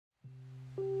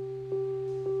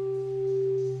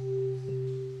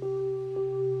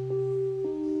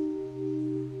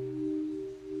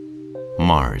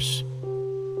Mars,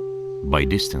 by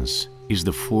distance, is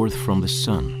the fourth from the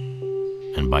Sun,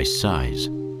 and by size,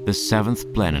 the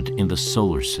seventh planet in the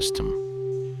solar system.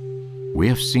 We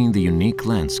have seen the unique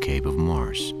landscape of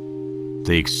Mars.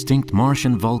 The extinct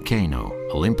Martian volcano,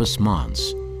 Olympus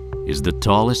Mons, is the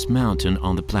tallest mountain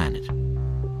on the planet,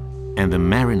 and the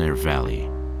Mariner Valley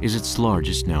is its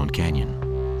largest known canyon,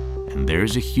 and there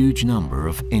is a huge number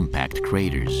of impact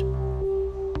craters.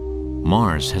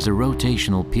 Mars has a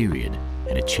rotational period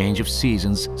and a change of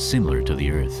seasons similar to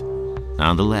the Earth.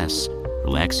 Nonetheless,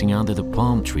 relaxing under the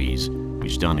palm trees,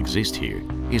 which don't exist here,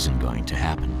 isn't going to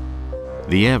happen.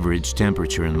 The average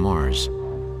temperature on Mars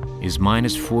is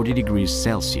minus 40 degrees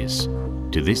Celsius.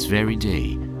 To this very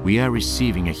day, we are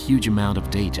receiving a huge amount of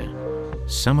data,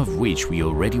 some of which we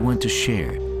already want to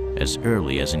share as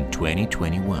early as in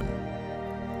 2021.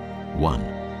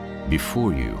 1.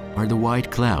 Before you are the white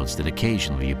clouds that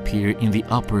occasionally appear in the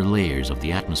upper layers of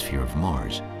the atmosphere of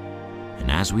Mars.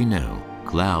 And as we know,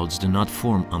 clouds do not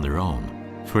form on their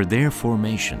own. For their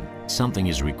formation, something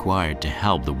is required to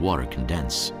help the water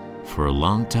condense. For a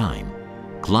long time,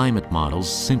 climate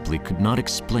models simply could not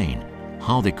explain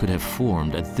how they could have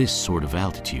formed at this sort of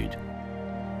altitude.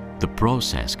 The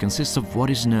process consists of what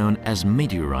is known as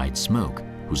meteorite smoke,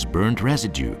 whose burnt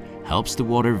residue helps the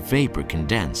water vapor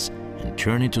condense and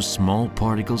turn into small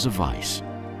particles of ice.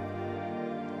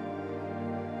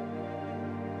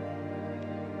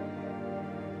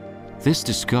 This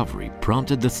discovery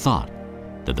prompted the thought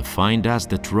that the fine dust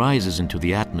that rises into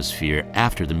the atmosphere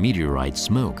after the meteorite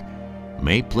smoke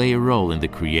may play a role in the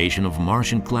creation of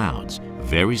Martian clouds,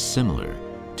 very similar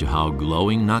to how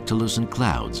glowing noctilucent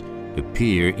clouds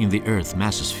appear in the Earth's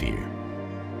mesosphere.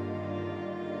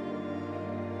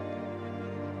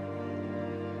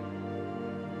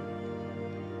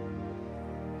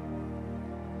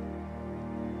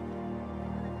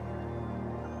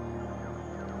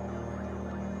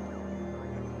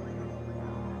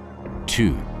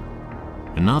 Two.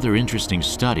 Another interesting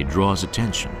study draws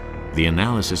attention. The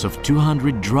analysis of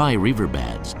 200 dry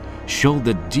riverbeds showed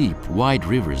that deep, wide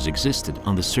rivers existed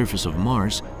on the surface of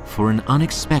Mars for an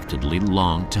unexpectedly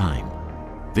long time.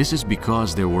 This is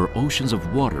because there were oceans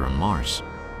of water on Mars,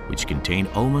 which contain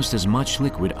almost as much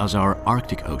liquid as our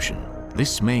Arctic Ocean.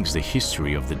 This makes the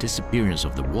history of the disappearance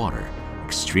of the water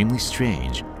extremely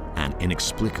strange and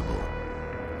inexplicable.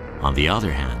 On the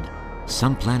other hand,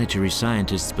 some planetary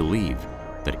scientists believe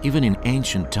that even in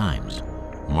ancient times,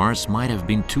 Mars might have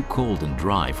been too cold and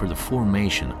dry for the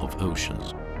formation of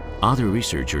oceans. Other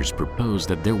researchers propose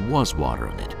that there was water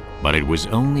on it, but it was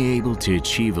only able to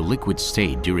achieve a liquid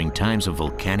state during times of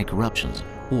volcanic eruptions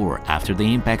or after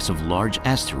the impacts of large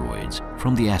asteroids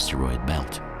from the asteroid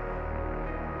belt.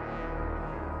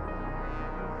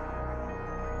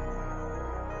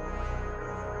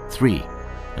 Three.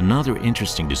 Another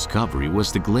interesting discovery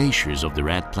was the glaciers of the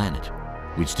Red Planet,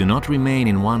 which do not remain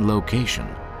in one location,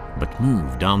 but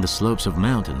move down the slopes of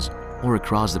mountains or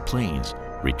across the plains,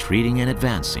 retreating and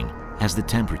advancing as the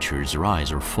temperatures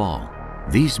rise or fall.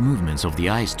 These movements of the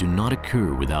ice do not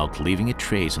occur without leaving a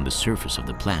trace on the surface of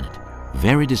the planet.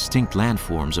 Very distinct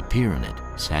landforms appear on it,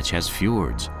 such as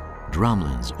fjords,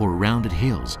 drumlins or rounded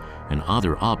hills and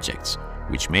other objects,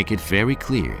 which make it very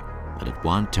clear that at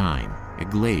one time a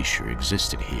glacier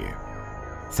existed here.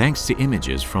 Thanks to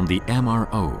images from the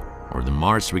MRO, or the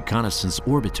Mars Reconnaissance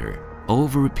Orbiter,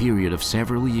 over a period of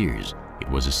several years, it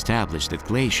was established that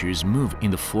glaciers move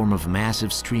in the form of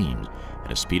massive streams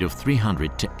at a speed of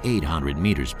 300 to 800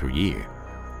 meters per year.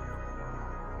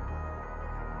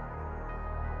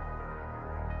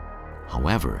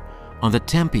 However, on the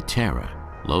Tempe Terra,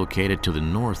 located to the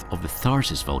north of the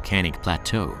Tharsis volcanic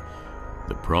plateau,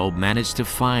 the probe managed to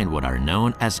find what are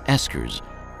known as eskers,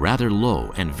 rather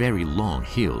low and very long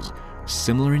hills,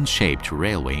 similar in shape to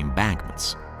railway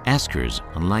embankments. Eskers,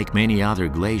 unlike many other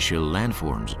glacial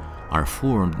landforms, are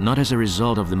formed not as a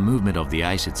result of the movement of the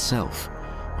ice itself,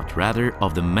 but rather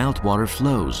of the meltwater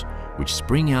flows, which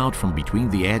spring out from between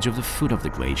the edge of the foot of the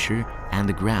glacier and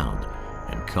the ground,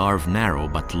 and carve narrow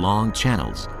but long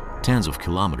channels, tens of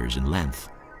kilometers in length.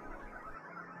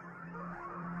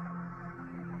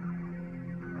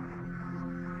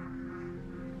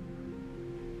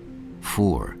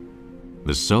 4.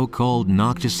 The so-called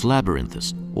Noctis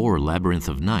labyrinthus, or labyrinth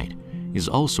of night, is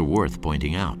also worth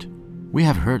pointing out. We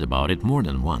have heard about it more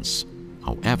than once.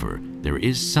 However, there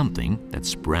is something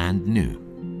that's brand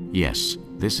new. Yes,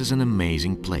 this is an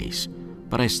amazing place,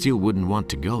 but I still wouldn't want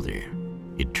to go there.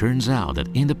 It turns out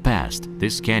that in the past,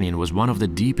 this canyon was one of the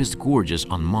deepest gorges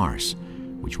on Mars,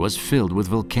 which was filled with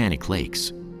volcanic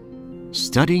lakes.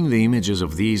 Studying the images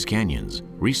of these canyons,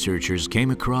 researchers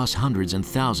came across hundreds and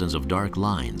thousands of dark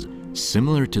lines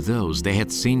similar to those they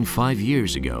had seen 5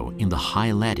 years ago in the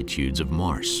high latitudes of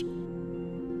Mars.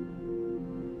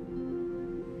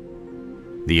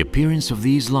 The appearance of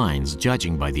these lines,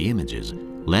 judging by the images,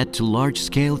 led to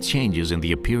large-scale changes in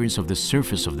the appearance of the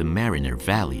surface of the Mariner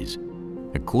valleys.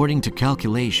 According to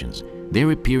calculations,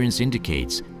 their appearance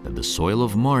indicates that the soil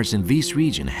of Mars in this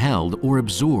region held or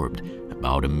absorbed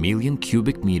about 1 million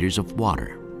cubic meters of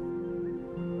water.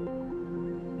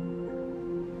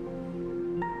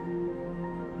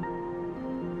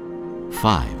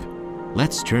 Five,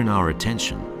 let's turn our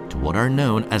attention to what are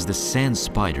known as the sand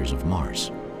spiders of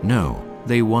Mars. No,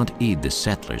 they won't eat the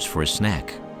settlers for a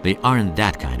snack. They aren't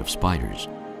that kind of spiders.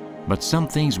 But some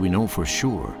things we know for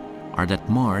sure are that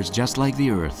Mars, just like the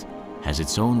Earth, has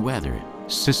its own weather,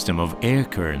 system of air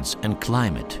currents and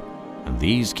climate. And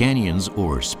these canyons,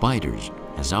 or spiders,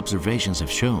 as observations have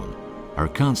shown, are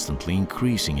constantly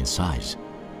increasing in size.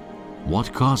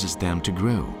 What causes them to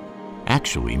grow?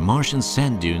 Actually, Martian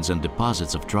sand dunes and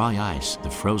deposits of dry ice, the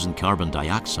frozen carbon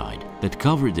dioxide that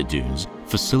cover the dunes,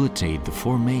 facilitate the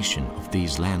formation of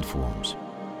these landforms.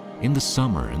 In the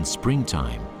summer and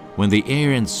springtime, when the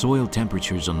air and soil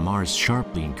temperatures on Mars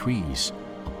sharply increase,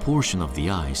 a portion of the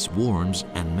ice warms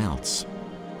and melts.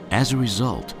 As a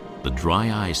result, the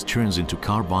dry ice turns into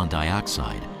carbon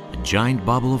dioxide. A giant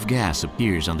bubble of gas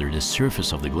appears under the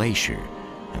surface of the glacier,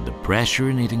 and the pressure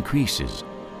in it increases.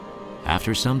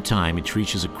 After some time, it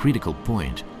reaches a critical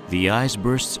point. The ice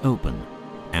bursts open,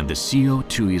 and the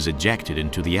CO2 is ejected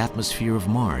into the atmosphere of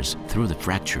Mars through the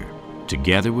fracture.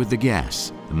 Together with the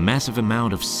gas, a massive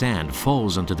amount of sand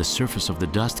falls onto the surface of the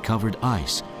dust-covered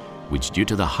ice, which, due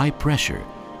to the high pressure,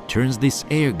 turns this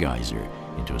air geyser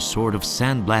into a sort of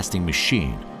sandblasting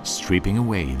machine, stripping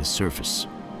away the surface.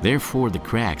 Therefore, the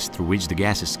cracks through which the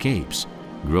gas escapes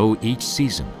grow each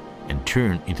season and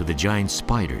turn into the giant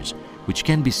spiders, which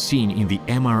can be seen in the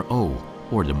MRO,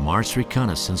 or the Mars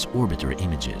Reconnaissance Orbiter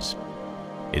images.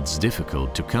 It's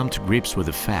difficult to come to grips with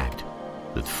the fact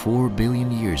that 4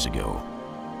 billion years ago,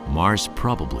 Mars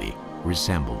probably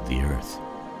resembled the Earth.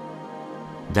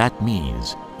 That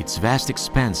means its vast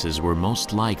expanses were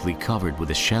most likely covered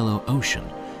with a shallow ocean,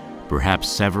 perhaps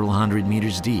several hundred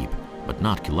meters deep, but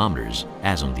not kilometers,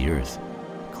 as on the Earth.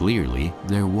 Clearly,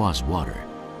 there was water.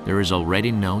 There is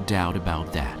already no doubt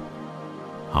about that.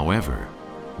 However,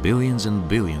 billions and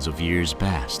billions of years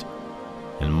passed,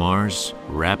 and Mars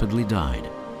rapidly died,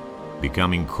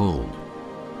 becoming cold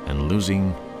and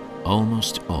losing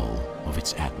almost all of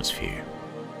its atmosphere.